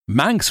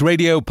Manx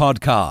Radio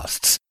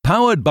Podcasts,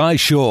 powered by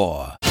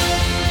Shaw.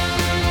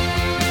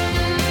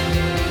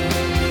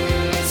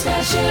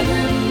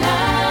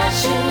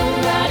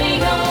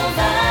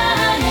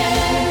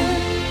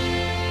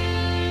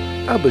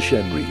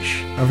 Abershen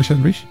Rish.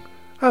 Abershen Rish?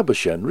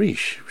 Abershen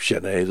Rish,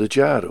 Shene the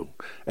Jaru.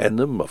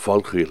 Ennem, a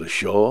Volkriele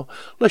Shaw,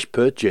 les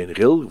put Jane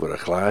Gil, were a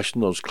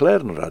glaasjen ons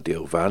kleren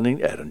radio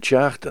vanning en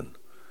schachten.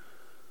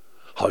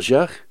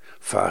 Hojach,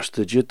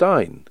 faste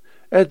Jedine.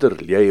 Eder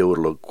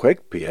leeuwerlijk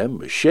kwek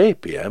pm, she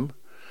pm,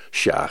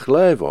 schach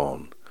live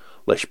on.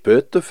 Les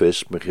put de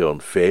vis me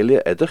gewoon vele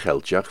edder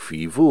geldjach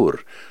 5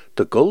 uur.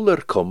 De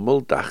gulder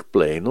kommel dag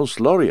plein ons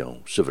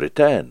Lorion, se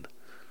vritain.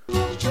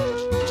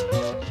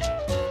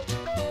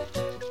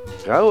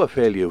 Rauwe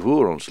vele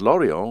uur ons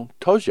Lorion,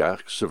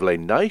 tojach se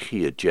vlein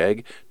neigie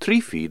jeg,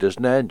 3 feeders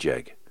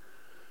nanjeg.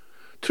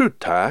 True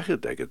tage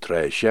degge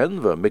 3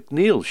 shen we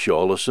McNeil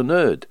Shawless en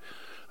ud,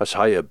 as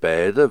hij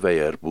beide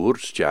wij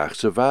boers jach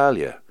se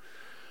valje.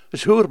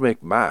 Is hoer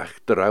mek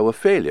maag de rauwe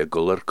vele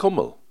guller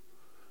kommel.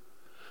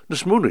 De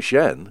smoene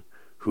shen,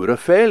 hoer a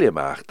vele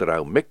maag de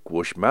rauw mik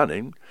wush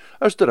manning,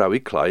 as de rauwe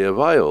kleie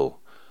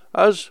viol,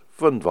 as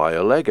van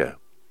violegge.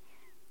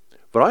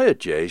 Vrije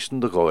Jason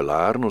de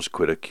goilaren ons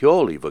quidde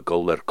kjoli we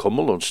guller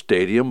kommel ons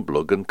stadium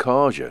blug en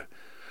kage.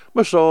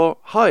 Maar zo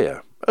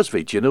higher, as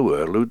we jin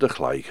oorlu de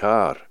gleich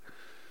haar.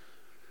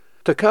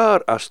 De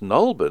kar as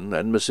nalben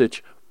en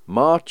mesich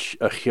march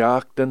a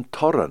gjaak den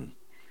torren.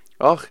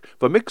 Ach,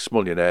 we mix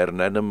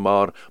miljonairen en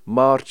maar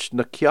march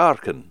na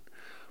kjarken.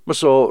 Maar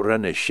zo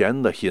renne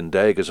shen dat geen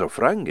deges of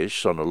frangish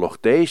son a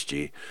loch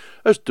deestje,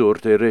 as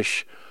doort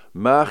is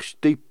march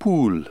de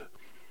pool.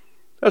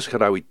 As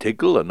grawi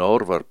tiggle en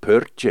orvar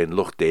perch en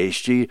loch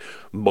deestje,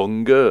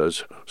 munge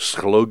as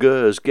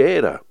slugge as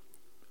gera.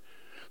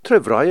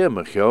 Trevraie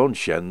me gewoon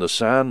shen de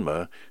san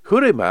me,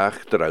 hure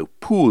mach drau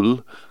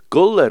pool,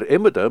 gull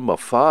immede ma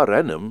far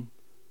ennem,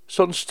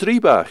 son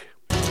striebach.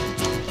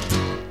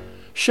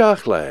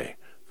 Schachlei,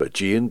 we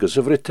Jean gus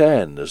of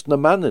retain as na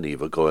mannen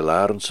we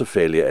goilaren se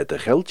felia et de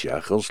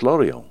geldjach ons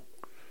Lorion.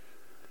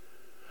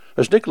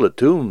 As Nicola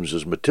Toombs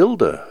as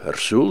Matilda, her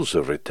soels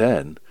of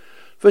retain,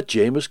 we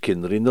James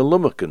kinder in de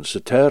lummerken se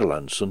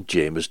Terland son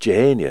James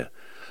Jehania,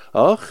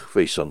 ach,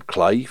 we son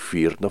klei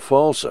vier na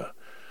false,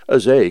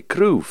 as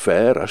crew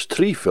fair as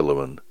 3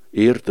 filmen,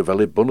 eer de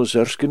vele bunnes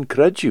ersken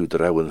credju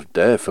drouwen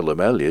de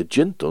filemelia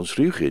jint ons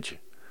ruchid.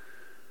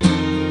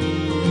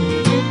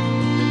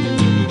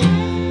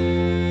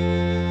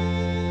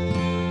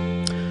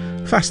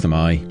 Fast am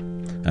I.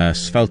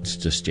 Svelt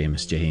just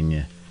James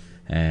Jehania.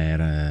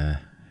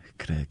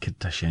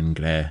 Kidta shen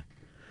gre.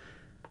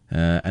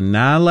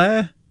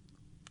 Anale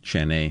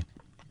shene.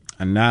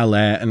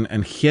 Anale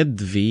en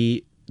hid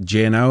vi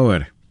Jane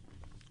Hour.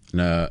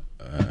 Na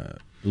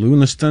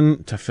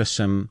Luniston ta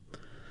fissem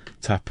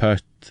ta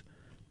pert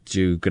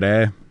du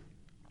gre.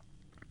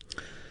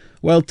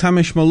 Well,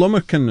 tamish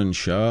malummerken and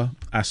shaw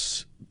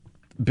as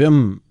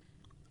bim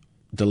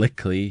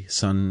delicately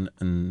son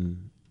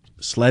and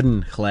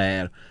sledden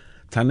Claire,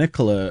 ta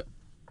Nicola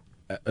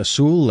a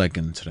soul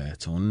leggen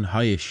tret on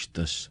haish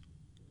dus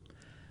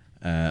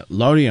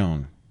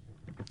Lorion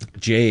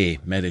J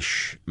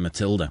medish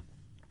Matilda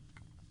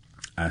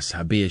as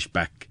habish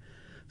back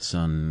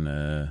son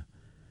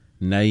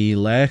nei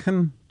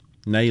lechen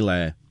na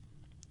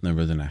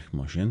ruddenach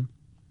moshin.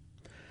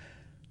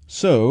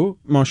 So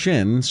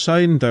moshin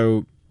sign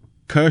thou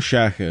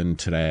Kershachen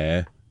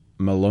tre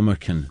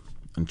malummerken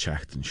and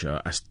chachten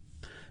shaw as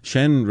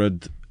shen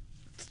rud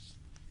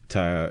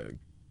ta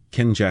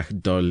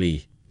kinjach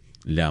dolly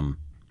lam.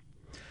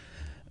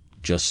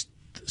 Just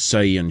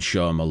say and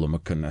show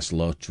malummakan as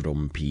lot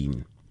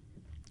rumpeen.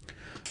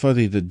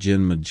 Fuddy the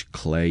ginmage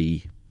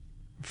clay,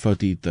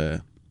 fuddy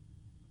the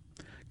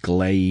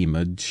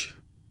glaymage,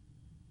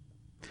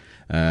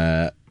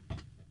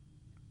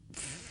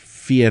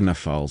 fierna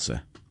false.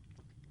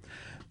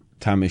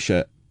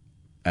 Tamisha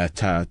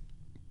ta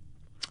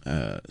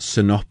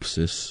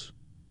synopsis,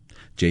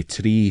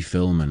 J3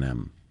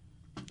 filmenem,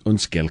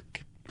 unskilk.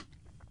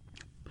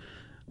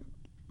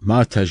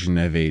 Martagen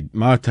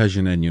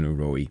en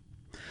roi.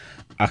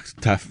 Ach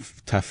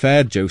ta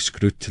fair jo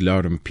scrut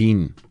lorem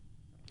pien.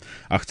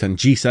 Ach tan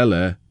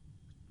giselle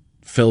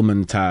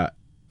filmen ta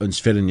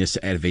ons filmjes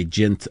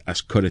jint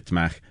as currit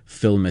mach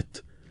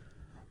filmet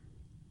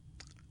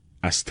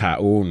as ta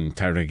own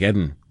ta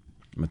regedden.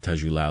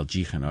 Matajulal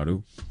jichen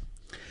aru.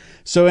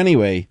 So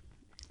anyway,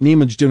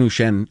 niemand dunu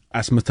shen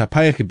as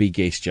matapayake be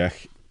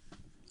geestjach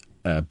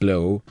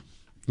blow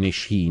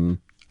nish heen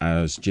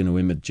as jinu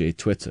image J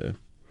Twitter.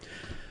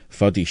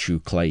 Foddy shoe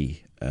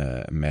clay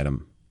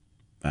medam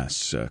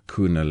as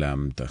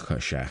kunalam de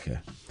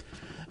chashache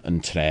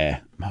and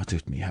tre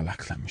matut me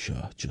halaklam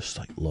sure just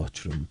like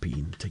lotrum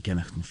peen to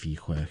genachten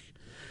fichwech.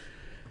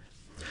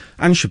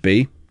 And should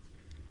be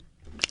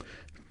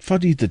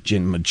Foddy de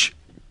jinmage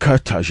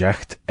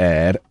kurtajacht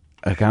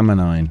a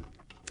gamanine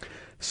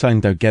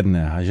signed out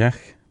gedna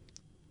hajach.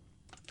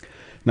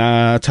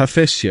 Na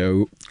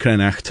tafisio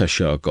krenach ta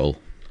shogol.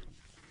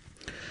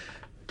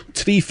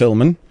 3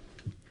 filmen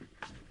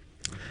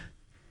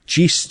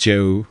Gis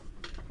Joe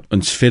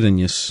yn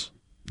sfyrinius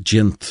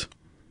gint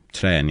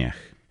treniach.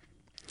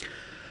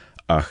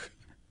 Ach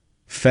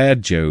fer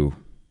Joe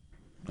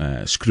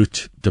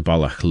scrút de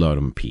ballach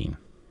lorm pien.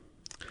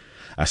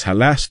 As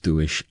halas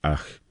duish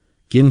ach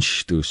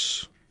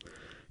ginstus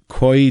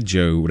koi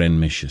Joe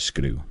renmish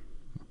screw.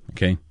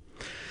 Okay?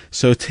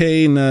 So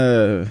tein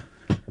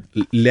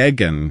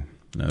legan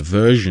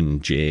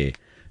version J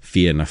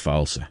fear na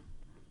falsa.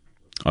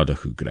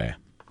 Odach u gre.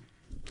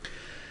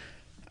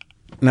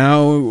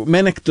 Now,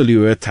 menek de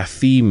luwe ta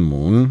theme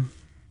moon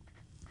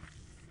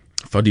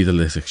foddy de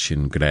lisig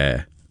sin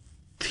gre.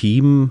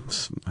 Theme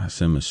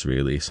simus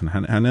really. So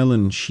han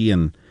ellen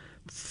shean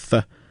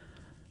th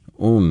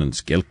own and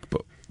skilk,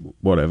 but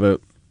whatever.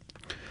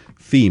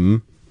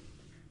 Theme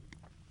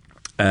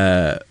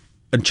and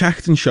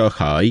chachten shaw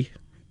high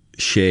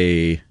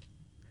she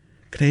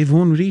crave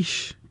on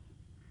rish.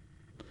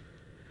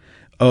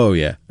 Oh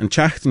yeah, and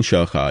chachten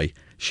shaw high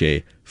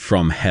she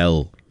from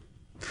hell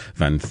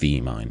van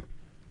themine.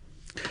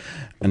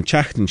 And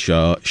chachten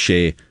shaw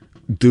she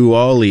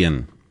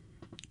dualian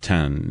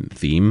tan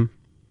theme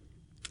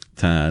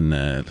tan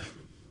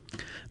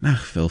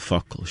nach veel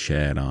fokkel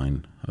share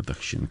ein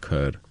odach sin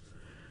cur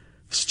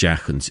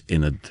stjachens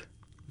inad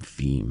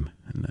theme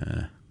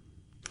and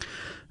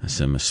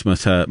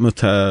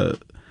mutta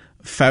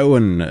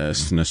fauen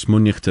na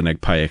smunnichten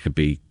ag paich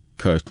be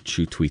curt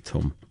chu tweet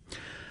home.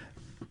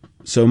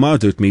 So ma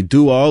doet me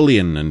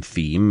dualian and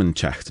theme and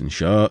chachten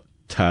shaw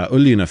ta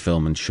ulian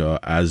film and shaw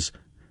as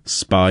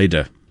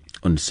Spider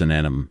und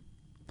synonym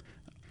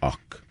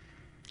och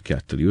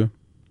Cattelue.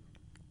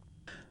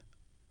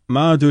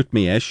 Ma doet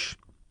me ish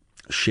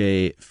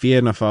she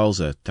fear na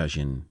falsa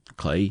tajin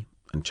clay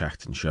and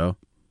chachten shaw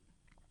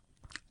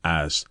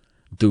as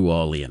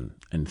dualian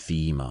and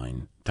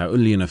themine ta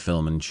ulian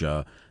film and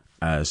shaw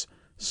as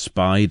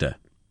Spider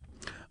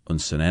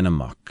und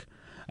synonym och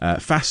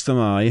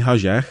fastamai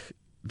hajach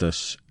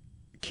dus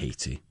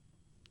Katie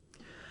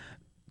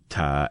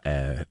ta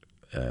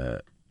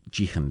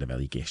Jichen de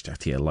wel geest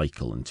dat hier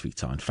Lykel en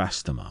tweet aan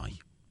vaste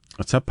mai.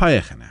 Het zou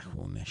peigen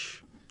gewoon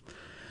is.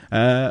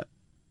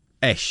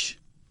 Esh.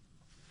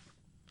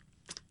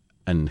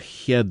 Een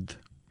ged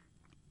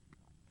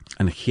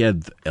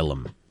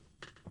ilm.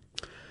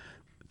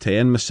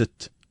 Teen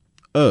het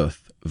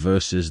Earth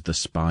versus the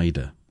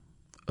Spider.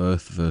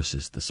 Earth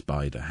versus the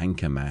Spider.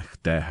 Henke mech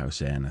der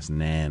house en as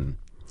nen.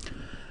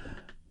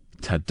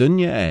 Ta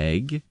dunje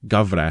egg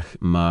gavrach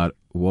maar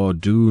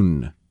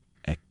wadoen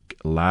ek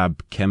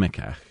lab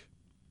chemicach.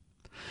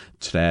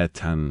 Tre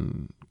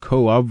tan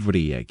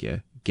co-obvri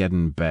ege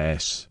gedden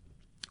bes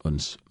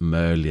ons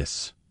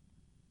merlius.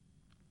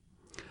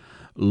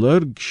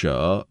 Lurg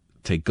shaw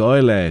te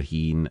goiler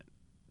heen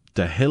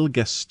de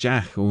hilge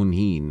stach on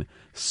heen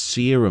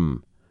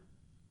serum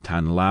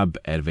tan lab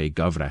ve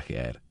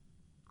gavrach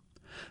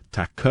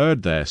Ta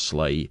kurder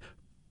slay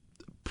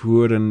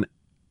puren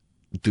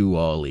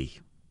duali.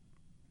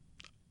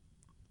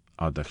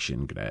 Adach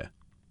sin gre.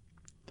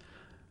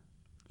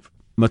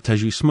 Maar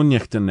as you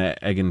smunnichten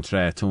egen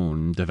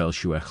treatoon de vel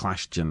shu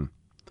chlashten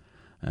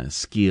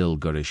skiel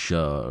gorish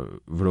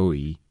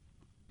vroi.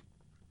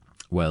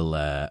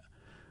 Well,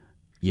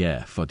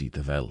 yeah, foddy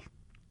de vel.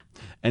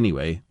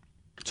 Anyway,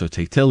 so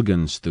te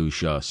tilgens du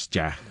sha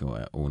stjach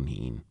on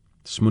heen.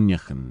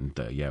 Smunnichen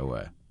de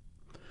jouwe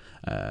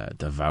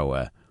de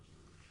vouwe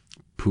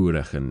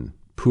puren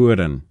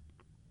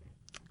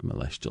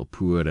molestial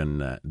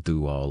puren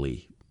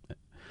duali.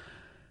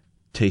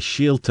 Te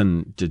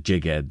shielten de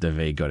jigge de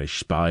ve gorish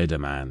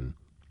Spider-Man.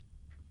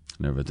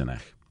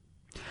 Nervadenech.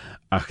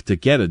 Ach de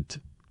gerrid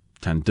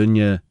tan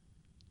dunje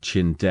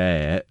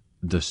chinde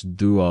dus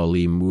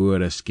duali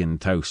moere skin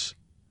taus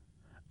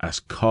as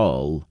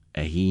call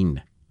a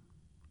heen.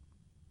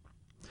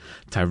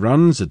 Ta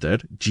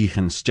ranzeder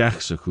jichen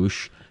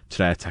stjachsachush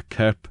tre ta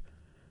kerp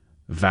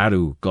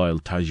varu goil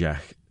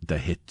tajach de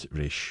hit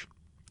rish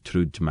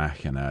trud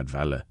machen ad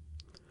velle.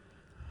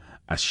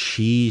 As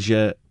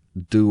shije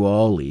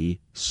duali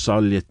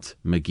solit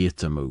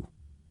megitamu.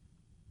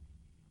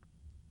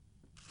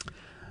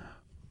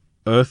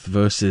 Earth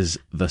versus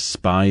the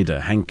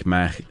Spider. Henk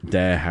mach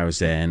der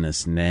hausen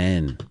as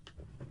nen.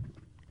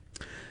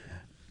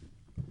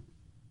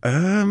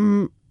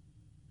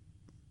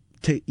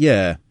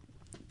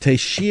 Te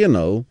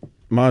shiano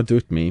ma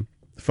doet me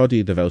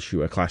foddy de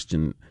velshu a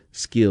question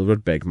skill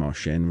rudbeg mar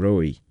shen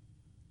roi.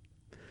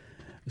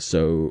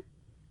 So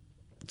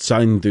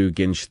sein du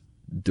ginch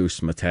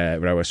dus mate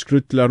rauwe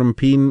skrutlarm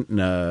pien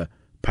na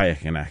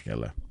paechen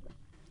achele.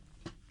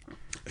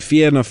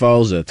 Fier na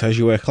false, tas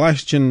you a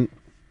question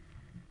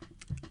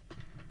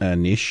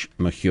nish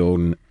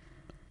machion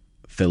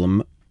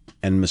film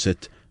en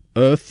mesit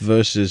Earth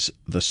versus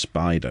the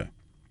Spider.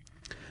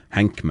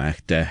 Henk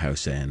mach der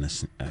house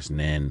as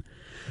nen.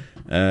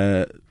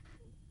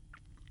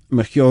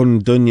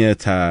 Machion dunje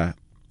ta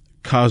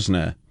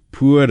kosna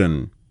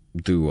puren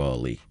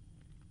duali.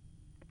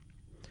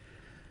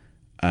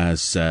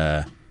 As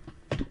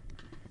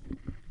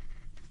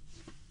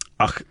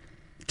ach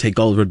te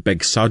golrud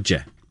beg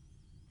sodje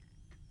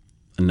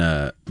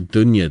na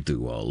dunya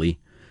duali,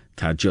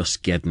 ta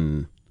just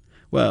getting,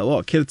 well,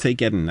 what kid take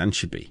getting and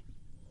should be,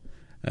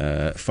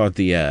 for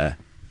the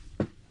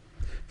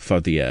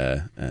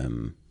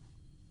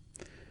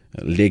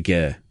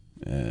ligge,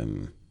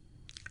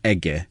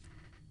 egge,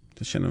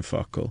 the shannon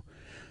focal,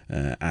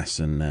 as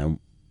an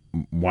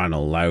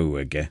wannel lau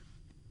egge.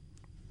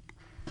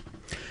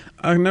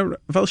 Ag na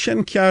vel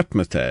shen kiart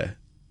met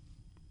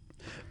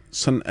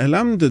son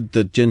elam de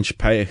jinch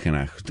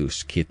paichenach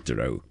dus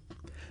kittero.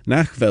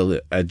 Nach vel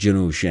a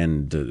jinu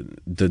shen de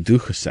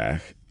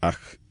duchesach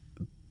ach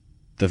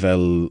de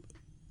vel,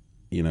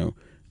 you know,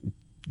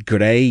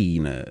 grey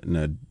na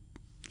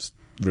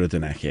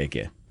rudenach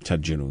egge ta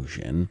jinu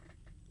shen,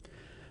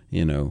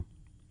 you know,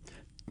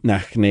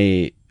 nach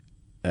ne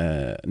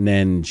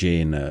nen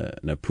je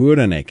na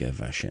puren egge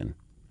vashen.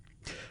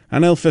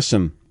 An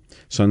elfism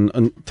son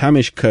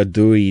tamish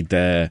kadui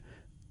de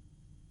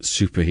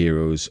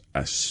superheroes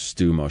as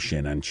stu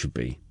moshin and should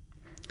be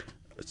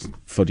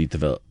fuddy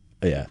develop,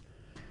 yeah,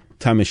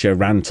 tamish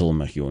rantel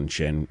machion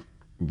shen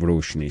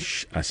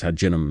roshnish as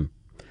hajinum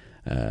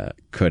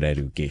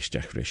kureru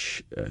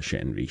geistachrish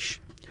shen rish.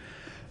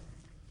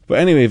 But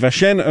anyway,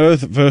 vashen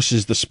Earth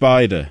versus the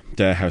Spider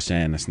der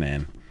hausen as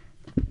nen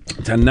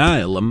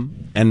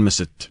tanailum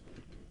enmesit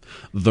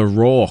the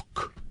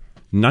Rock,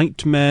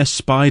 nightmare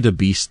spider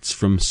beasts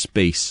from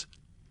space.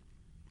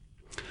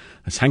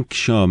 As Hank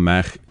Shaw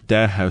mach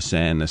der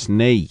hausen as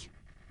nei.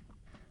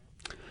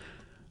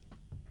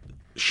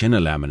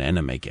 Shinalam an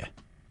enemege.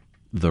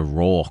 The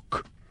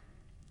Rock,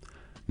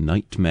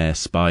 nightmare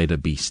spider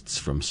beasts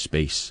from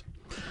space.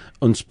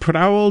 Uns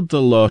prowl de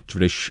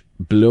lotrish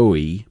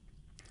blowy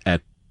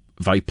et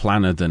vi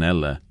planet den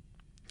elle.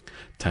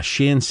 Ta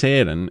sheen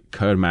seren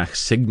kermach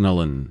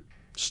signalen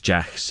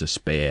stjach se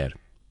speer.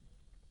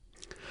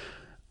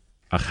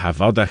 Ach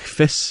havodach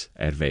vis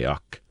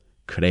veok,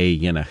 krei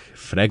yenach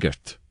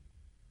fregert.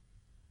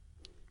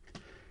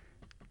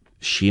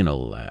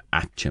 Shinel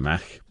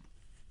atchemach.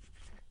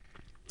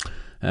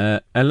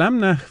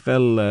 Elamnach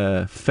vel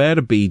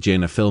ferbi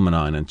jena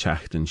filmenain en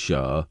chachten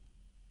shaw.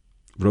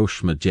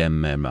 Rosh ma jem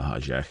me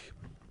mahajach.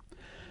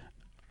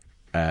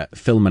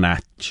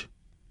 Filmenach.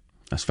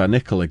 As va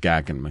Nicola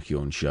Gagan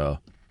machion shaw.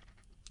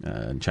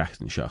 En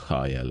chachten shaw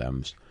chai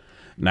elams.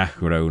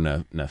 Nach ro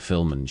na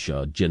filmen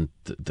shaw jint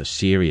the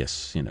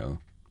serious, you know.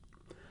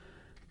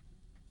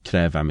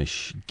 Trev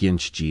amish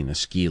ginch gina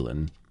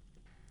skielen.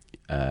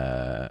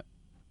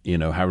 You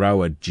know,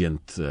 harawa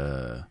jint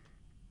va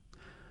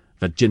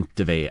jint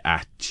de ve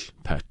at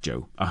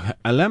patjo.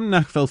 Alem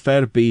nach vel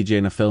fer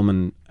BJ na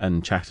filmen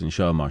en chatten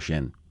shaw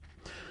marshin.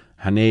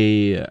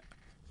 Hane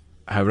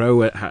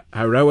harawa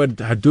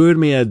hadur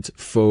mead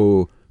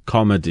fo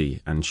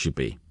comedy and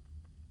shibi.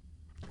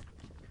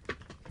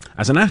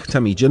 As an act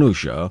Tammy Jinu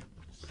show,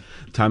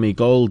 Tammy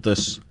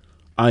Goldus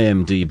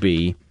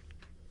IMDb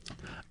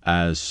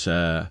as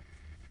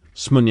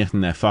smunyat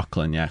in their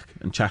Falklanyak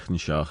and chachten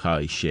shaw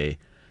chai she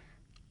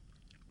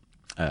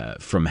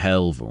from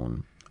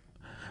Helvon.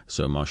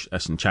 So mosh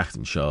as in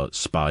chachten shaw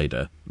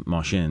spider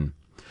moshin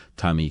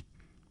Tammy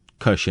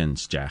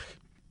Kushins Jack.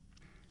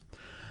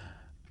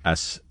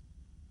 As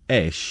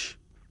Esh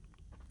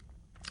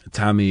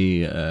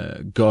Tammy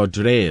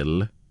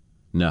Godrel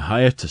na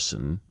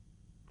Hayertison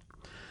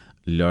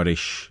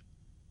Lorish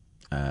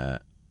and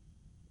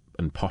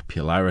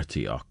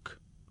popularity och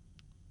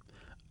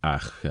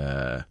ach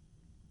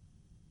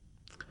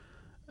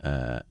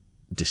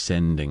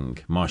descending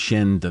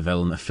Marshen de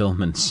vel na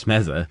filmen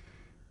smedder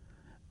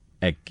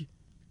eg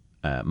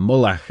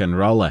mullach and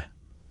rolle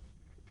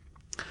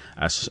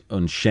as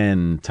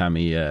unshen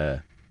Tammy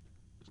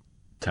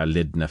ta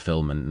lid na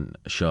filmen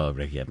shaw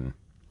regeden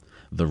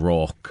The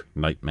Rock,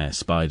 nightmare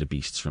spider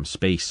beasts from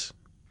space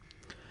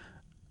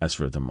as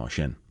for the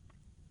Marshen.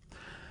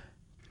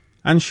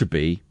 And should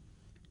be.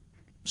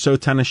 So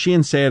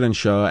Tanashin Seren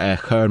Shaw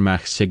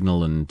Hermach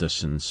signal and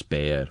dussen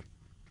spare.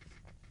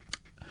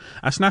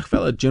 As nach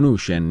fella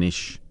Janushen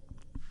nish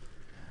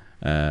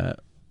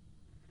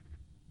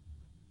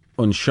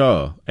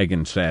Unshaw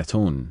egen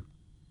treton.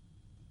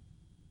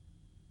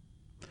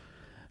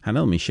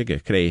 Hanel mi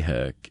shigger krei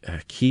her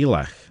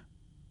keelach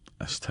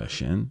as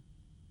tashin.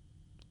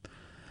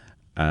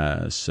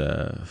 As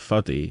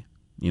fuddy,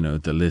 you know,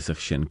 the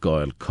lithachshin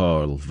goil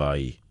Carl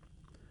vai.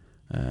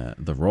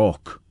 The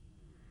Rock.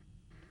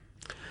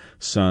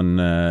 Son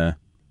de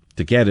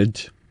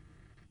Gerrid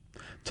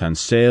tan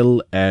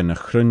sail na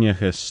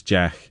chrunjaches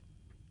jach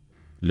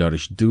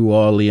lorish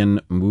dualian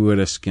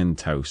moeriskin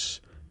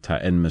taus ta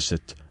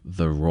enmesit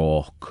The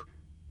Rock.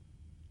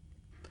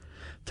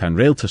 Tan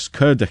railtus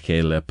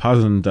kurdachele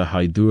pasende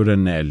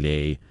haiduren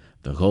le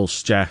de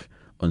golstjach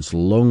ons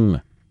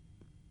lung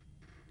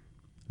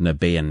na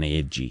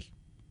beaneji.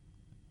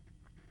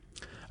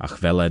 Ach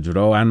vel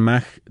dro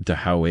anmach de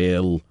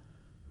hawel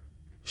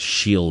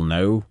She'll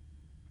know.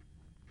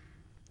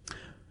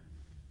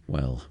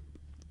 Well,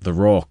 The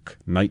Rock,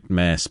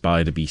 nightmare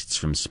spider beasts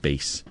from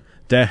space.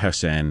 Der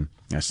hausen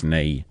as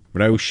nei.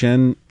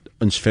 Raushen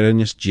uns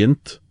fernis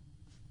jint.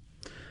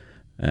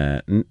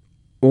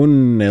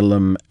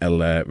 Unilum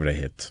ella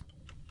rehit.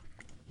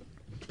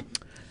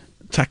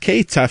 Ta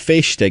Kate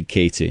feishteg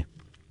Katie.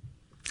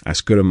 As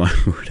good my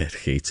word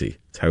Katie.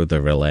 Tau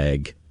the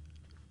releg.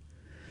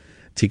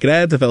 Ti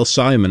gred fel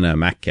Simon a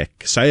Macek,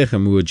 saich a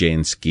mŵr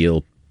Jane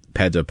Sgil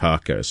Pedo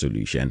Parker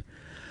solution.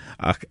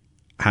 Ac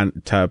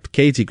ta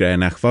Katie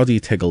gren ach fodi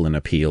tegel yn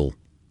appeal.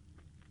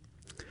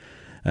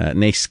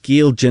 Ne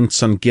Sgil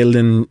Jinson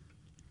Gillen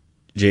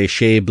je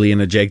Shabley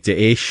yn a jeg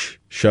de ish.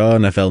 Sure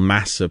na fel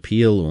mass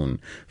appeal on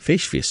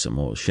fish fissum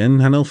or shin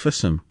hanel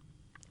fissum.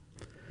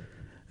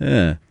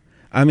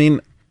 I mean,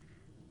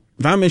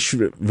 vamish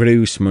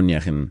vrus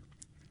munyachen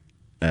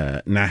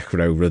nach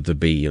rau rudder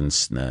be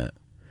ons na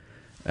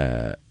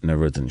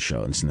rudden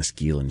show ons na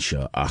skielen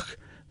show ach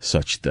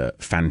such the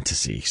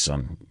fantasy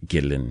son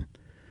Gillen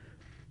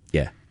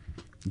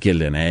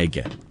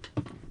ege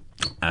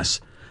as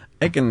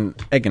egen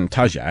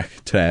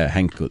tajach tre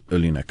henkel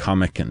uluna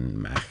comic and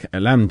mach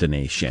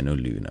elamdene shen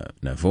uluna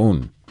na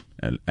von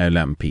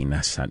elampi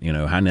nas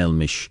hanel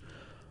mish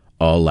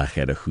allach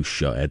eda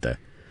husho eda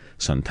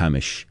son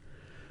tamish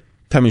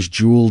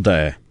jewel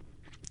de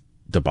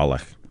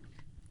ballach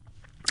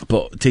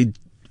but te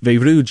ve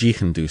ru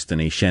jichen dus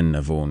den shen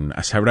na von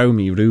as harau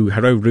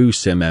ru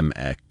sim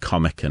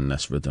comic and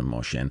nas rudden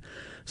mo shen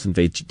so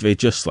they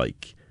just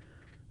like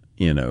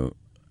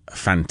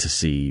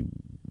fantasy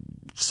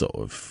sort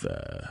of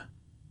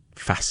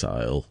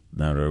facile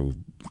narrow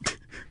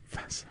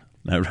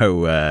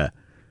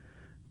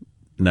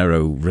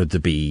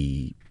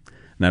rudderby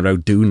narrow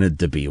duna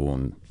debi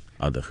on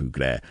other who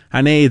gre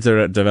han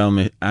either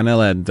develop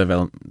anel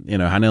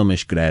hanel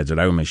mish gre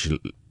der mish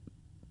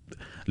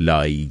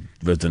lai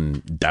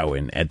rudden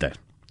dawin edder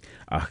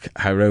ach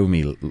harrow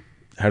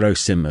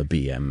simmer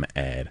bm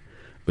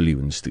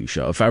uliwen stu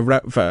show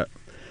for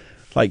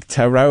like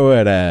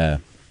terror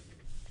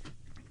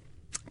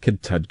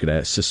kid had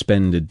got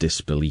suspended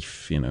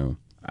disbelief,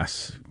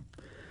 as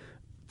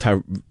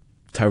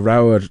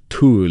terror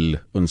tool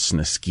uns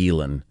na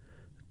skielen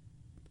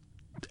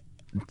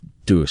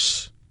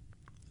dus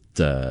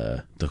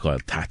the goil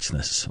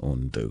tatchness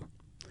on do.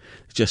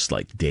 Just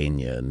like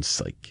Dania and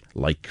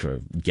like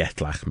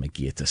getlach me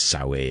get a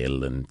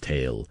sawel and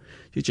tail.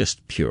 You're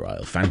just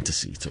puerile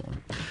fantasy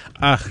tone.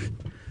 Ach,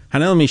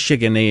 hanel mi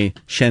shigane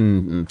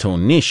shen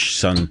ton nish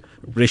son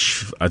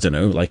rish I don't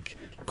know, like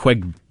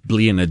queg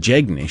blian a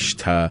jegnish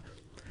ta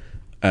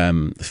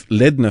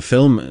ledna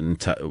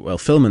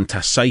filmen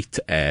ta site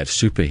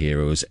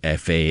superheroes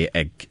fa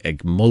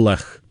eg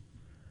mullach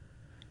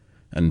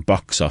and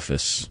box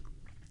office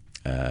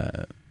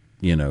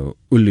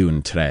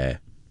ulun tre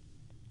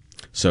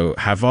so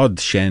havod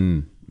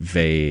shen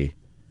ve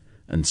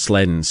and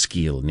slen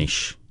skiel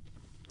nish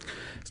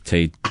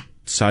te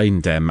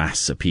sign their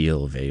mass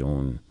appeal ve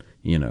on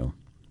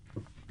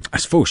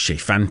as for she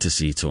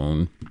fantasy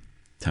tone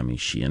tammy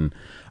shean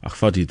ach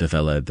fodi de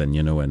vella then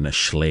in a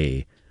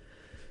schley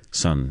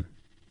son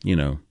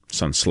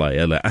sly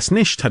ella as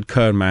nish tad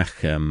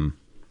kermach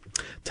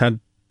tad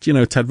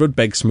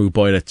rudbeg smoo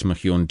boilet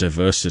mach yon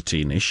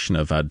diversity nish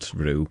na vad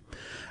ru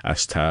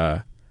as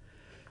ta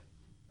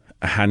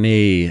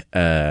hane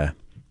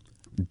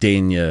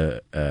Dania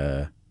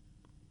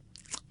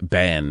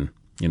Ben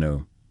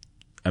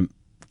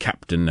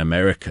Captain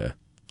America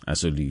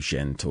as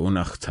illusion to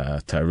nach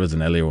ta rudden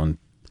elion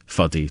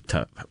fodi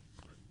ta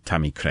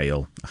Tammy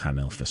Crail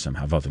hanel for some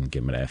havoden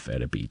gimref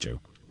a bijo.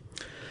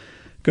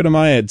 Good am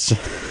I heads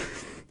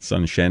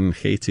son shen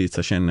cheti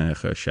ta shen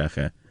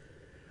shacha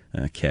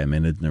ke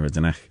minid na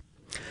ruddenach.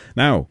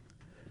 Now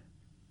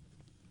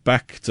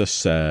back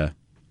to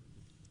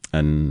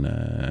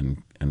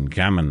and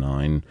Gamma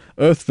 9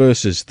 Earth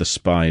versus the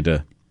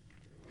Spider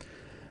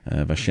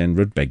Vashen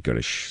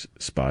Rudbeggerish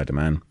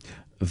Spider-Man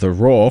The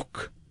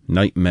Rock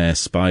Nightmare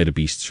Spider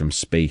Beasts from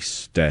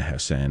Space Der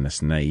Hussein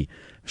as nay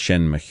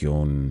Shen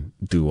Machion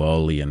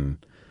Dualian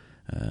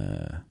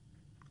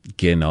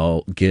Gin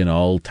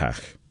all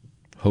tach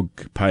Hug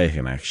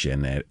Paichenach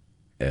Shen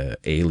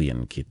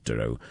Alien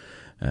Kittero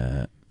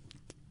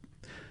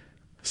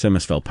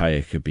Semisvel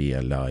Paich be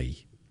a lie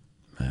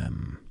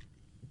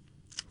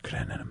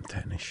Grenadam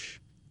Tennish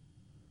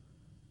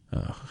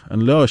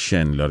and lo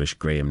Shen Lorish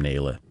Graham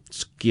Naylor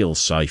skill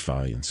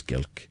sci-fi and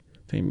skilk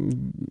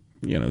Tim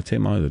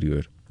either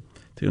you're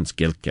Tim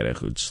skilk get a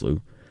good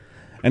slew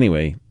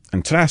anyway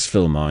and tras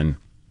film mine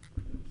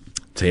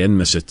Tien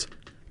misset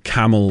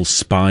camel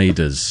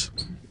spiders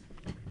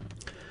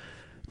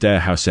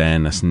Der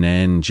Hausen as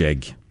nen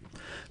jeg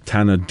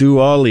Tana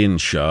dualian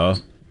shaw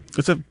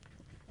it's a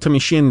Tommy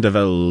Shin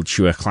devel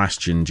chua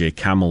question J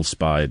camel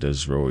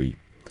spiders Roy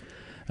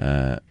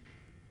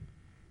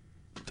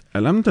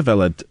Alam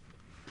developed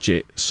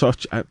J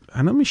such I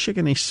know me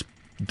shiggin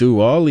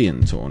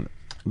dualian tone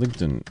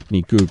looked in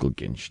ni Google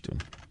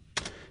ginstun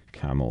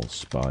camel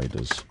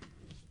spiders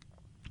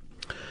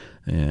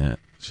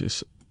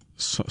just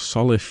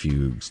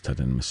solifuges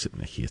tadin me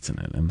sitting here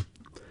tonight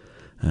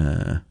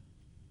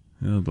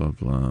blah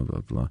blah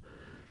blah blah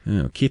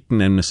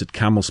kitten emnesit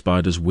camel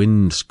spiders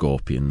wind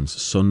scorpions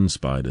sun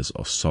spiders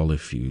or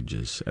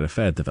solifuges a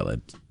fair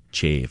developed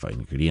chef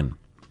ein green.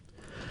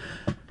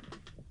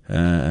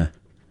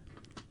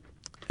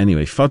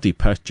 Anyway, foddy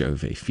percho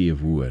ve fear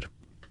wood.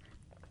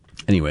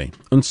 Anyway,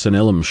 uns an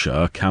ilm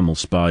shaw, camel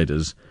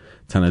spiders,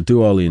 tan a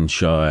dualian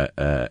shaw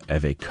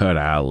eve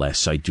curral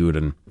les I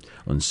duren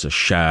uns a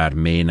shar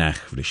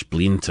menach vrish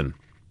blinten.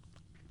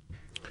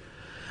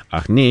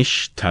 Ach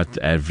nish tad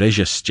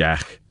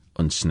vrisjastjach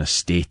uns na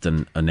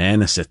staten an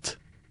enesit.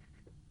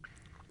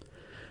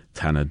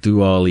 Tan a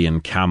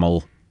dualian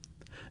camel,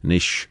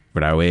 nish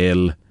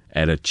brawel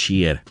a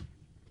cheer.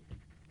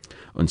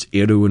 Ons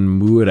irwen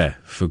moere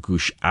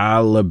vergoes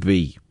alle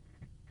bi.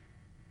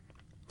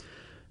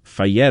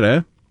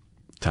 Fayere,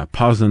 ta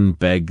posen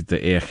beg de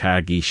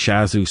eachagi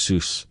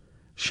shazusus,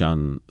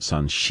 shan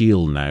san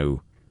shiel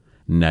now,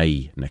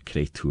 nay na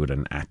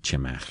creaturen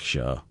atchemach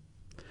sha.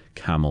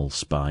 Camel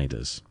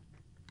spiders.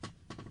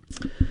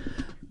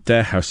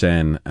 De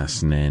hausen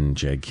as nen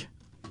jeg.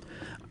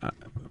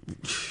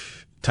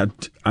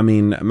 I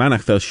mean,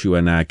 manach fel shu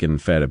anagen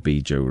fer a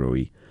bijo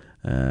roi.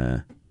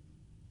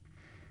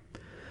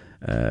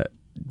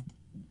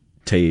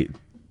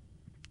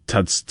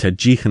 Tad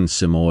jichen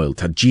simoil,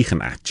 tad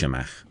jichen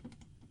atchemach.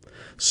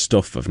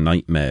 Stuff of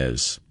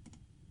nightmares.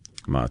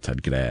 Ma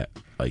tad gre,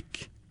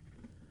 like,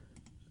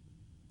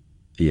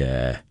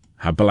 yeah,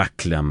 ha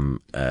blaklam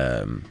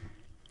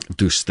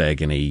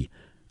dustegani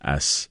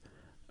as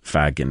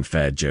fagin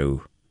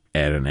fejo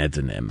an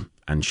edenim,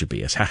 and should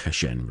be as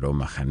hachashen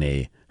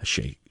romachane, as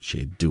she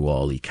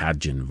duali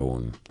kajin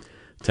von,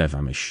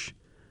 tevamish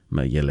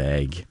ma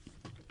yeleg.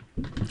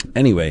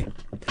 Anyway,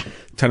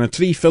 tan a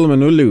tri film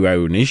an ulu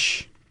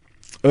awnish.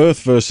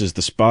 Earth versus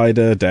the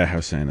Spider, der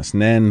hausenas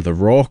nen. The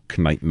Rock,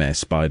 Nightmare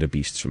Spider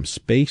Beasts from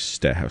Space,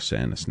 der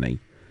hausenas ne.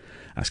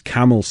 As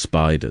Camel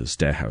Spiders,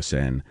 der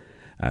hausen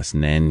as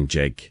nen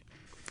jeg.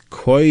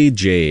 Koi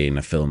je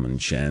na filmen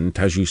shen,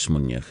 ta jus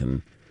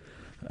munjachen,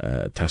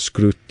 ta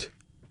skrut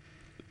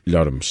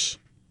lorms.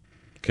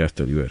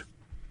 Kertel uur.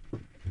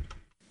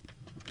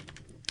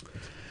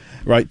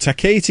 Right, ta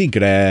Katie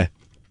Gray,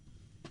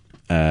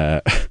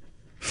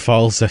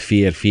 falls a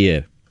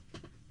fear.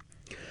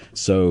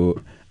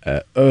 So,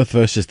 Earth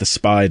versus the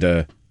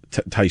Spider,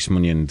 Tais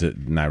Munion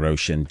na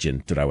Roshen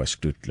Jint Drawas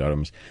Grut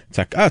Lorums.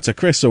 Ta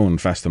Chris own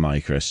fast am I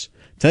Chris.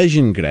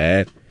 Tajin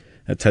Gre,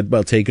 Tad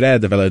wel te gre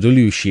de fel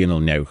adwliw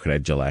sianol newch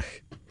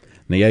redjalach.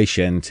 Neu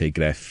eisiau te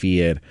gre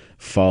fear,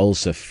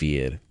 falls a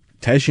fear.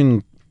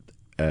 Tajin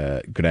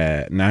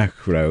gre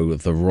nach row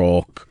The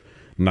Rock,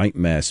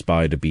 Nightmare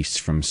Spider Beasts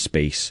from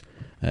Space,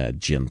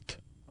 Jint.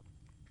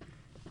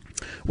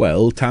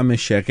 Well,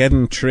 tamish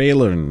gedden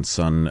trailer and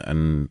son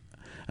and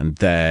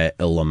there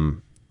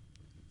ilum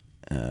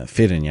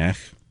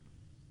Firinjach.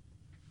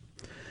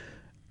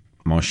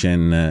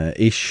 Moshen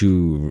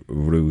issue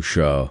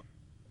Rusha.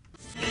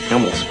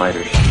 Camel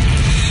spiders.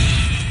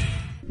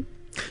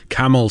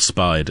 Camel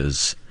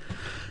spiders.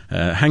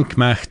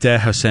 Hankmach de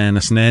Hussein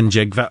as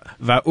nenjeg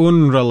va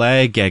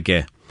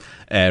unrelegege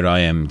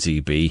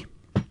IMDb.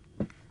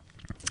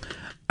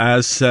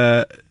 As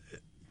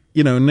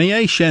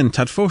Nye Shen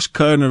tad fos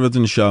Kerner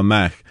Rudden Shaw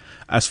mach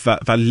as va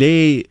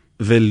le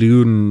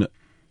velun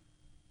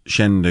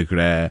Shen de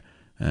Gre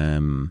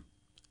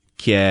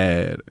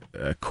kier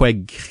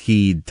queg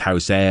hid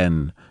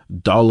 $1,000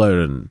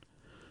 and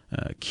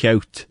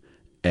kjout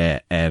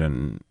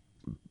an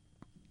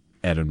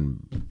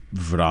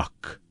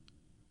vrak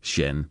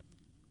Shen.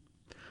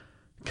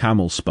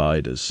 Camel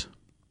spiders.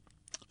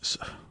 So,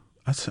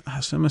 as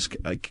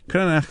I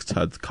couldn't act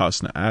had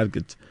Cosna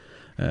Argid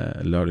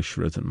Lorish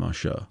Rudden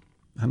Masha.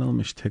 Hanel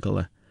mish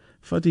tickle.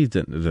 Fuddy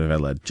didn't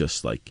reveal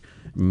just like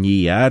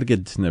ni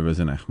Argid never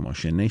than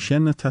Achmoshin. They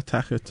shen a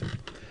tatachet.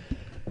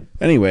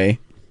 Anyway,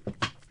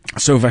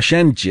 so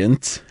Vashen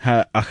Jint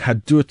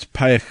had doet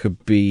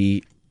paich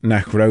be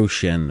nach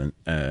Roshen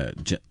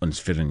uns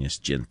Firinius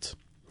Jint.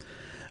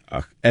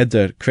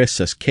 Eder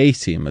Chris as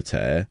Katie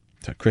Mate,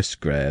 ta Chris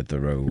Gray the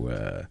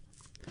row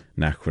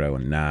nach row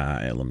and na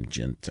elum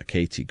Jint, ta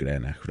Katie Gray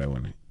nach row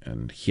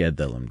and hied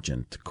elum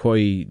Jint,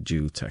 koi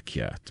ju ta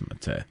kiat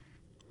Mate.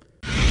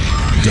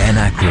 Dan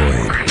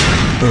Aykroyd,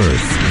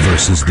 Earth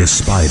versus the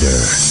Spider.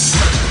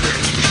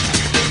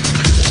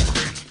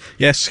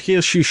 Yes, hier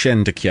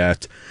Shushen de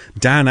Kiat,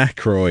 Dan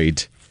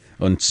Aykroyd,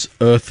 und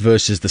Earth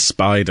versus the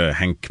Spider,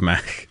 Henk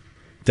Mach,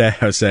 der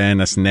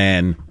Hausen as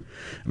Nen.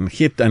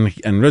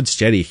 And Ruds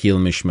Jerry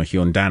Hielmish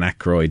Machion Dan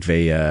Aykroyd,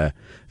 ve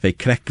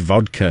krek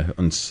vodka,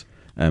 und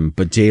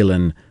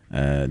bedelen,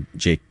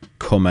 je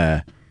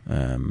komme,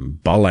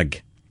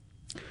 bollag.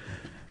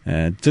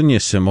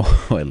 Dunja some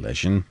oil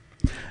legend.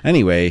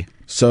 Anyway,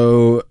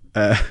 so,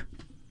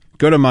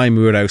 go to my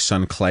moorhouse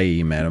on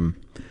clay, merum.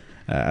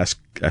 As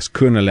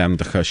Kunalem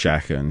de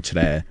Chushacha and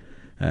today,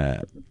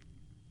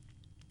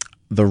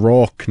 The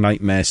Rock,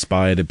 Nightmare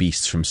Spider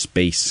Beasts from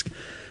Space.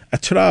 A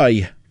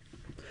try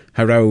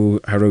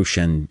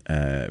Haroshen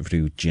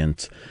Vru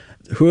Jint.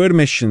 Hur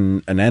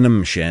mission an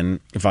enem shen,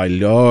 vai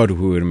lord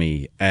hur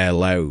me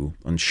lau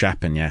and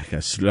shapenjach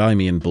as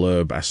slimy and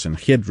blurb as an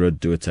hidrud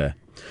duete.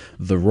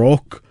 The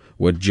Rock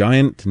were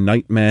giant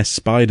nightmare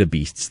spider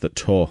beasts that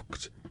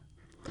talked.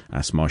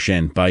 as mar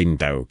sin bain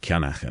daw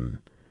cianach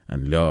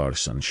and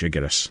lors and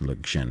sugaras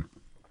lug sin.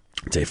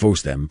 Te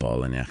fos them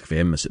ball and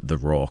famous at The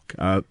Rock.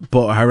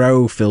 But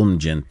harrow film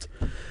gent.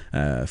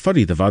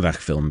 Foddy the vadach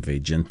film ve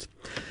gent.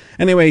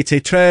 Anyway, te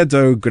tred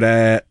o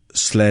gre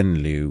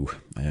slen liw.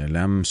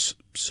 Lams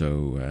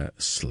so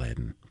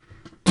slen.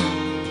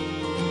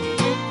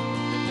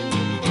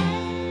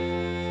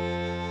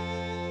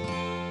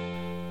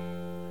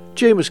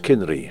 James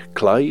Kinry,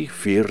 Clay,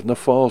 Fear na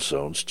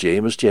Falsons,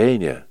 James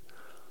Jehania.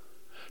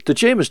 De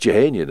James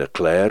Jehania na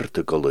Clare,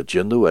 de gulle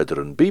jinnu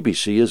ederen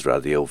BBC as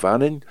Radio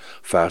Vannin,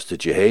 fast de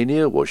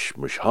Jehania was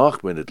mush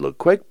 8 minute lug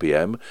 12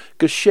 PM,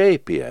 gus 6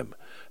 PM,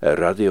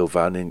 Radio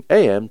Vannin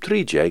AM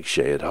 3 jeg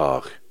 6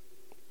 haag.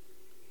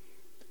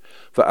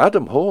 Va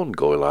Adam Horn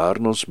goil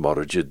Arnos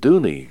morge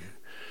Dooney.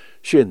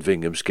 Shin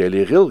vingem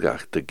skelly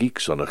rilgach de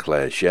geeks on a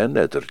clay shen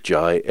eder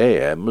jai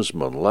AM as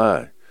mun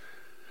la.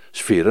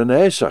 Sfeer en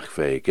eisach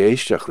ve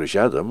geestach rish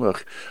Adam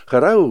ach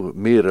garau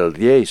merel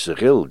jeese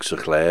gilg se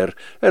clair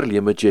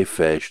limme je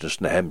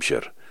feishnes na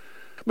Hampshire.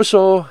 Ma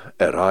so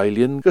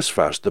ailien gus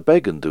fast de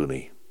beggen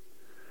Dooney.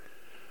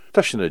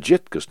 Tashin a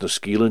jit gus na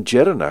skielen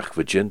jerenach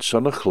va jint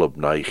on a club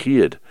nai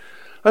gied.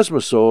 As ma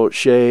so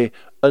she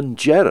an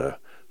jerre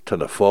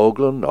ten a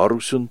foglen,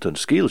 orwsen, ten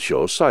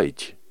skielshow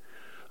site.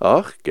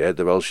 Ach,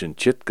 gede wel sin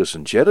chitkus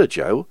en jerre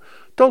jou,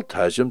 dalt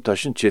hasjem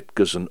tashin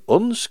chitkus en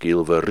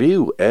unskiel ver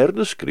rieuw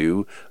de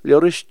skreeuw,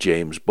 Ljoris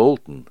James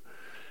Bolton.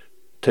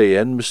 Te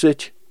en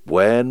mesit,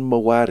 wen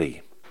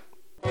mawari.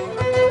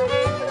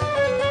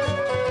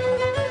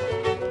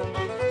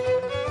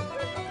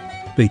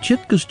 Be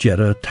chitkus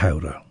jerre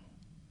taura.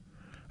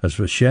 As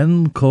we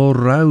shen cor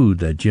rauw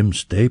de Jim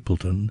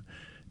Stapleton,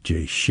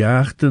 je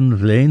schachten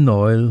vlein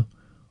oil,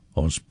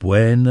 ons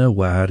buena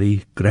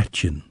wari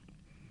Gretchen.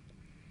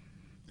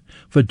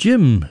 For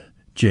Jim,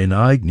 Jane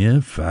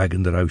Aigne,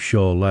 fagen der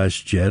Shaw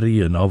last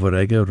Jerry en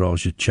overegge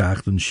roze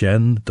chachten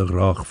shen de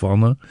grach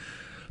vanne,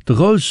 de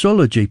gol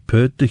solle je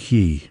put de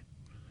gie.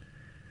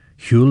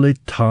 Hule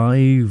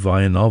tai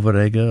vien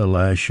overegge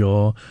la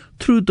Shaw,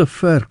 through de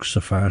ferks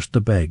a fast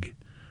de beg.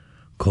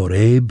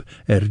 Coreb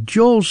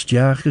Jols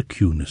jache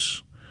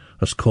kunis.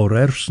 As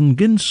Corersen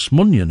gin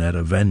smunjen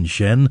a ven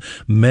shen,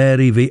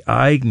 Mary vi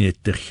eignit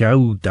de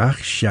chau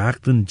dach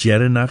schachten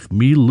jerenach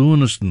mi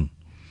lunesten.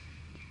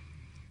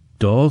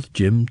 Doth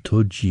Jim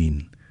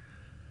Tudjien.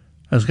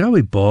 As gau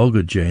I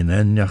boge Jane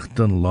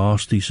enjachten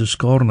last se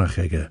scornach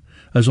egge,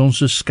 as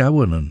onze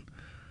skouwenen.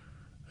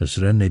 As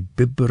ren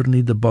bibber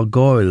ni de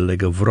bagoil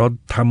egge vrod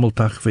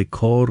tameltach vi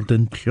cor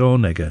den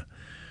pion egge.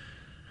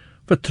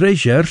 Va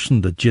treis ersen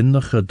de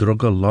jinnige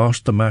drugge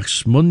lastemach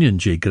smunjen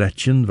je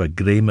Gretchen va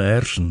greme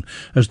ersen,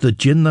 as de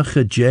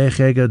jinnige jeg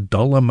egge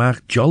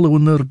dollemach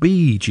jolloener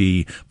bi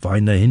je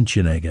vaina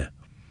hintjen egge.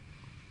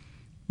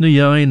 Nu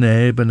jain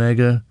eben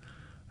egge,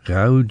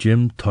 gauw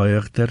Jim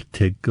tuig der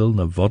tigel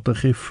na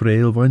voddige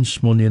freel van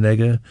smunjen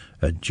egge,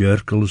 a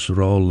jerkels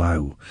raw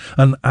lauw,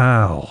 an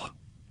aal.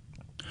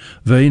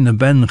 Wein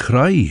ben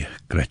grij,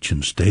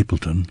 Gretchen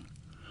Stapleton.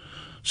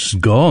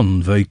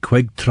 Sgon wij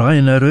kweg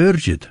trein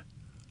urged.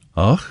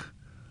 Ach,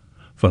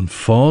 van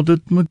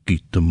vadet me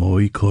giet de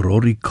mooi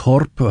korori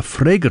korp a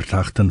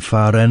fregertachten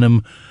farenem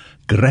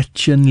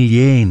Gretchen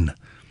Leen,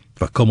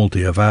 va kommelt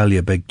I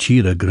avalje beg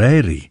tjira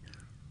greri.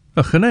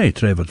 Ach nee,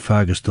 trevet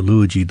fages de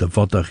luigi de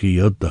voddachi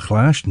ud de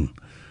glasten.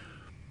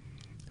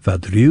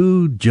 Vad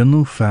riu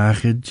ginu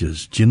faged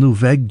as ginu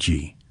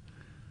veggi.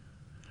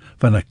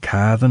 Van a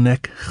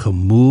kadenek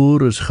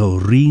gemoer as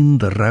geurien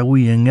de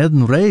rauwie en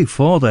edden rei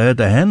vader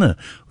de henne,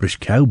 rish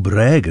kou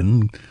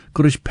bregen,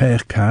 gurish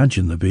pech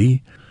kajen de bi.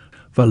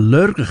 Va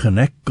lurgige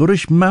nek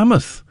gurish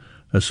mammoth,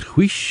 as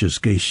huish as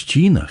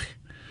geistinach.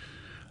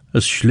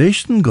 As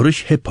schlechten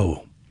gurish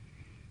hippo.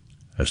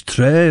 As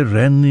tre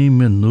renni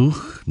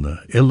menuch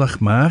na illach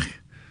mach,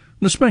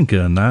 na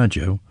spenke a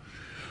najo.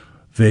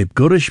 Weeb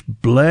gurish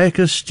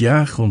blekes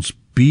jach ons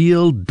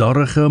biel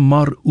dorge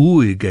mar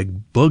oeig eg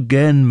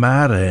buggen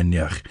mare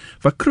enjach,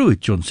 va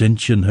kruit ons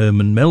intjen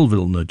Herman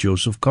Melville na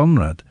Joseph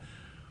Conrad.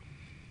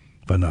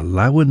 Van a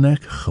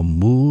lauwenek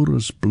gemoer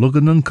as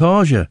bluggen en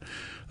kaja,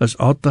 as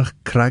oddach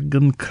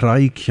kraggen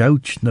krai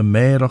kjouch na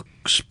merok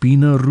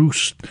spine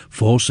roest,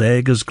 vos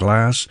eges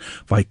glas,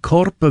 vai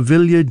korpe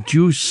vilje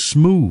juice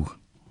smoe.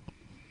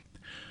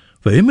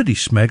 Va immer die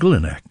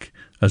smeggelenek,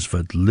 as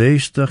vad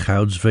leestach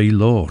houds vei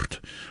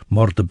lord,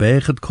 maar de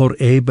beget cor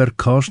eber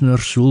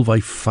kosner sul vai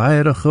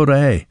feire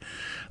chorei,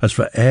 as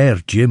va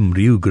Jim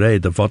riu grei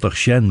de vodach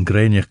shen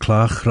greinje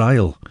klaag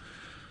rail.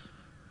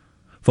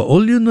 Va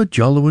oljen na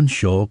jollowen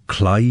shaw,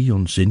 clai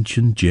ons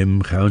intjen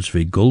Jim houds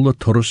vei gulle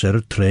turus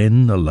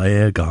trein a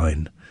leie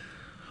gain.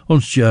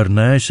 Ons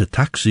journey a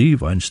taxi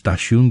va een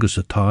station gus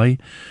a tai,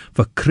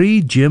 va cree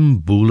Jim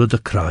boele de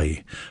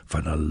krai,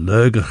 van a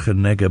leugerge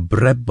negge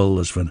brebbel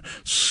as van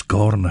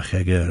scornach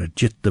egge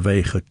jitte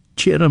vei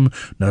getjirm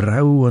na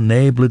rauw en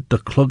neblet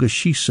de klugge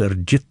schies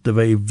jitte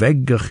vei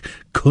veggach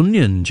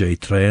kunjen je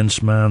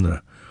treins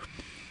manre.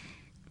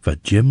 va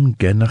Jim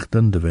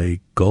gennachten de wei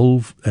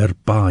golf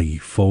bai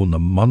phone the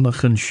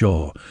monnichen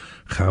shaw,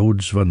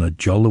 gouds van a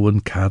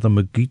jollowen cadam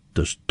a giet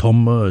as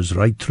tomme as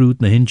right through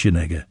na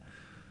hinchinegge.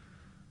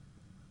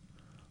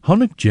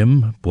 Honnig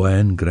Jim,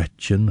 Buen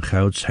Gretchen,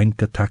 gouds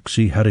henke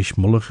taxi harish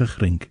mullige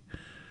grink.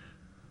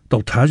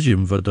 Dal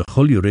tajim va de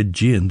chuljurid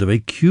gien de wei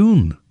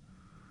kuun.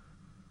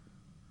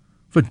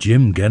 Va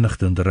Jim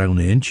gennachten de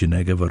raune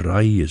hinchinegge va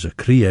rai is a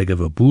kriegge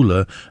va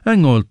boele,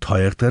 en ol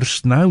teiert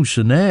snaus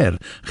en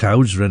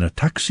gouds ren a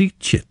taxi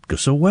chit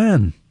gus a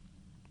wen.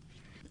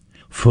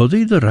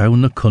 Fuddy de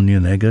raune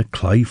kunjenegge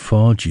klei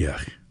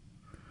fagiach.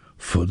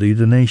 Fuddy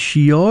de ne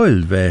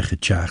shioil wege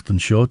tjachten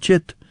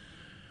shotchit.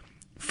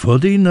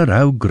 Fuddy na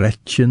rau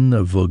Gretchen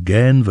a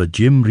vogen va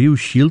Jim riu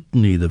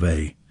shilten i de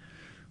wei.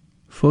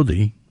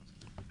 Fuddy.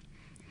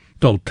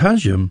 Dal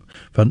tajim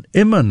van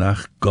immer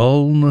nach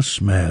gol na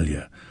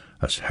smelje,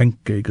 as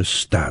henke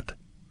gestad.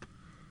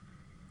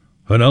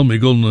 En al me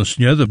gul na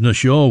snedder na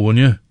shaw, won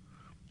je?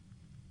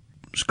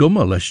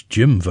 Scumma les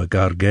Jim va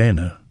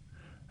gargena.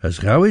 As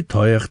gawi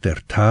toiach der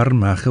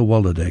tarmache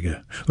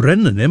walledegge.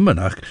 Rennen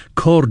immenach,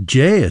 cor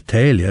jay a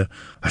talia,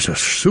 as a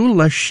soel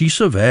les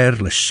shisa ver,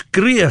 les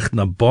skriech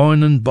na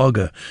boin en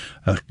bogge,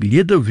 a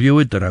gliede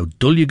view der au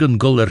dulligen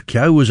guller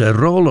cow as a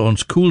rolle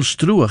ons cool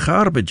strew a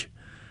garbage.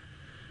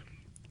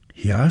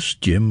 Jas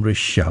Jim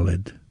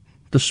rishallid,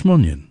 de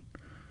smunjen.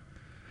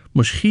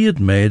 Muschied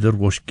meider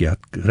was get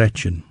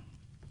Gretchen.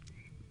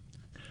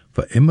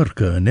 Va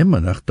immerke en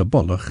immenach de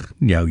bollach,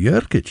 njau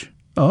jurkit.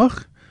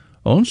 Ach,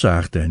 ons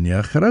achten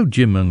ja grauw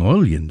Jim en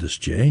oljen dus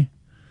jay.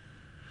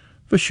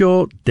 Va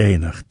sjo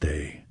denach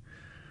day.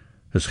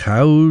 As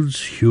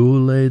gouds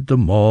hule de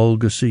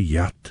molgese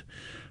jat,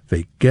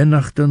 ve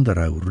genachten de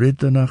rauw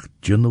riddenach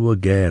junnewe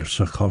ger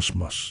sa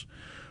cosmos,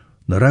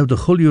 na rauw de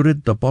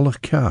chuljurid de bollach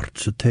kaart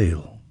sa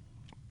tail.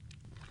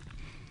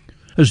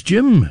 As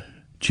Jim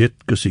chit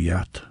gese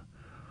jat,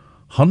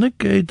 honnig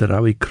de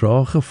rauwe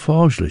krage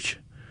fauslich,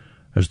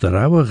 as de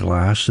rauwe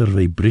glaser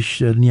ve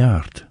brisch en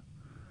jaart.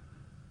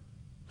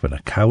 Van a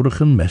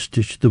kourigen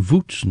mestig de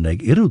voets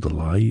neg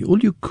irrudelai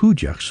ul je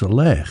kujach sa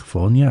leeg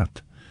van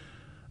jat.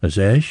 As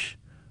esch,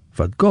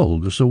 wat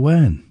golgus a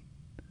wen.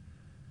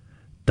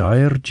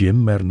 Dair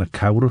Jim na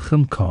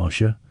kourigen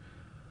kaasje,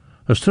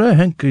 as tre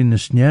henke in de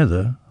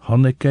snedde,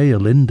 honnig a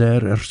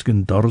linder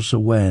ersken dors a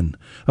wen,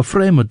 a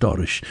freme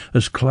dorish,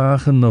 as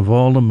klagen na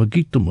vale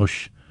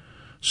magitemush,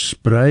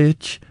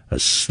 spreit,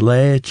 as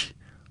sleet,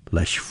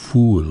 les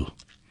fool.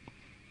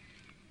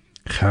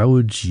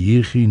 Gouds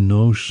jichi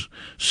nos,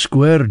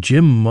 square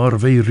Jim mar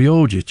ve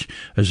riojit,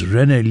 as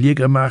renne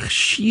ligamach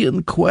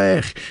shien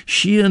kwech,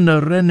 shien a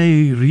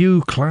renne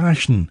riu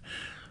clashen,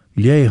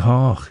 lie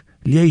haach,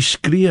 lie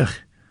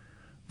skriech,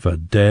 va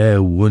de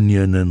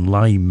wunyen en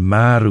lai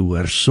maru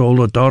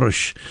sola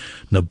dorish,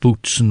 na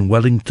boots en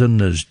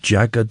Wellington as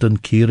jagged en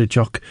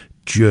kirichok,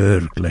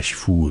 jerk lesh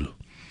fool.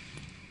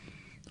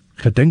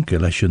 Gedenke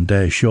lesh en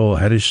de shaw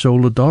heris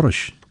sola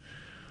dorish.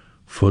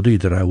 Fuddy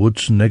der a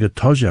woodsen nega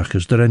tojach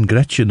as der en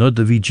Gretchen ud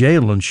de vi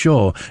jail and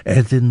shaw,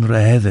 edin ra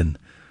edin.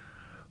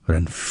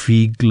 Ren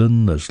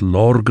fieglen as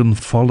lorgen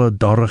folle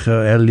dorge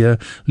elje,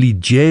 li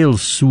jail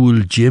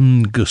soel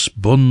Jim gus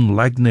bun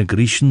lagne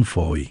griechen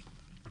foi.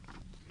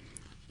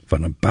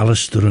 Van een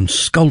baluster en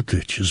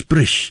skultich as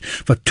brish,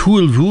 va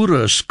toel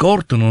voere as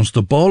skorten ons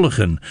de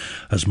bolligen,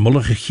 as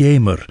mullige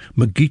chemer,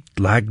 me giet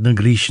lagne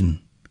griechen.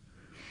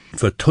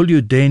 Va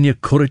tulju denje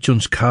courage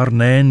ons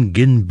karnain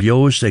gin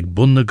bios eg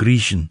bunne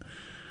griechen.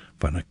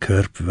 Van a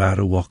kurp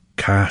waren wak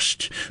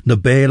cast, na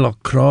beel ak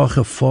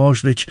krage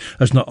fauslich,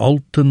 as na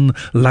alten,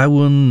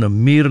 lauwen, na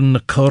mieren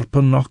na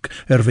korpen nok,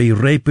 vei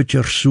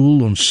repetjer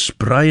soel, ons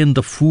spreien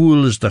de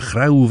foel as de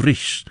grauw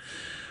vris.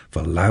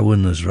 Va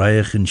lauwen as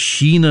reich in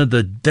China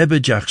de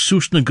debbejach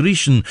soes na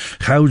griechen,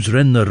 gouds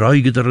ren na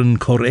ruigederen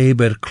cor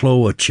eber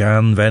klo a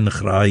tjan ven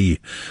grai.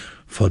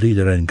 Voor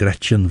iedereen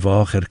Gretchen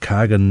vaag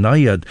kagen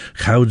naiad,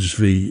 gouds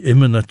vi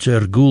immenat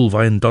goel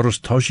vain doris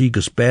toshi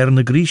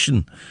gesperne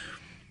griechen.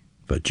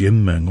 Va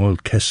Jim en ol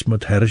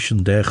kesmet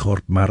herrischen de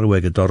chorp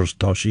marwege doris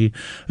toshi,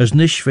 as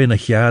nish vein a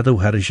chiado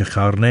herrish a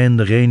charnein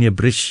de genie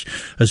bris,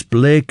 as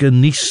bleke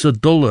nisse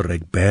dollar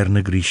eg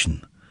berne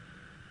griechen.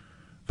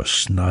 Va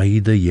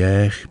snijde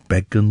jech,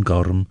 beggen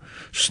gorm,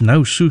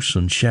 snausus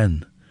en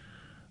shen,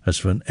 as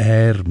van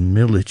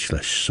millich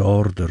les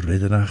soor de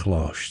riddenach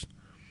lost.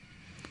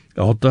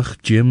 Oddach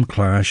Jim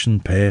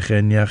clashen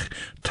pechenjach,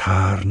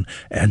 tarn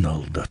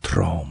enel de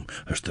trom,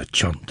 as de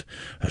chunt,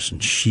 as een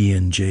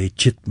shien jay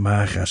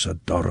chitmach as a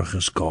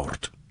dorge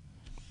skort.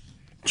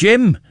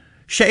 Jim,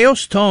 she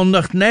os ton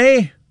noch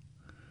nee?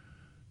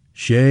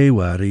 She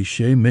wari,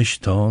 she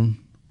mishton.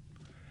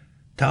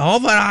 Ta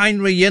over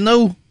ein we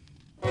you.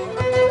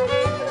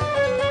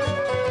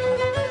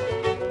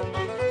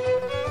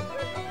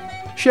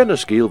 Shenna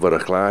skiel var a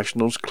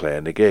clashen ons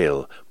kleine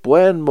gale,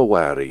 Buen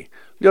Mawari,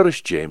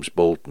 Joris James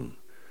Bolton.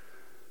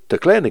 De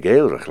kleine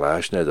gale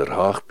reclash neder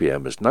 8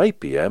 p.m. is 9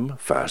 p.m.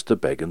 faste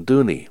beggen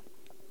dooney.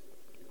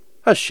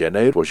 As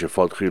Shenna was je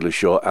fodgrile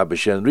shaw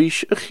Abishen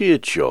Rish a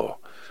geet shaw.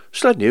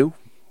 Sled new.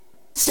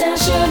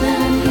 Station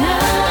and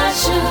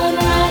Nation.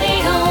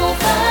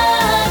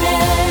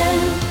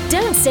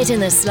 sit in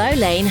the slow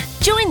lane?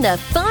 Join the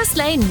fast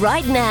lane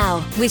right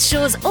now with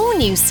Shaw's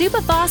all-new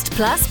Superfast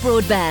Plus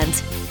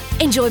broadband.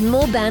 Enjoy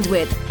more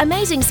bandwidth,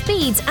 amazing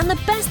speeds and the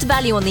best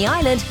value on the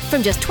island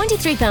from just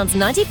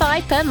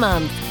 £23.95 per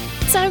month.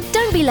 So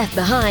don't be left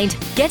behind.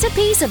 Get a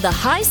piece of the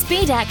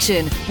high-speed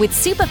action with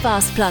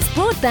Superfast Plus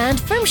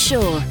broadband from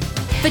Shaw.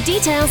 For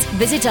details,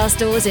 visit our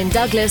stores in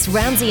Douglas,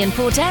 Ramsey and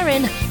Port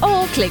Erin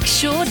or click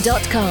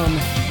shaw.com.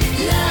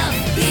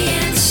 Love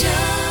being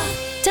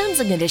Shaw. Terms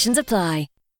and conditions apply.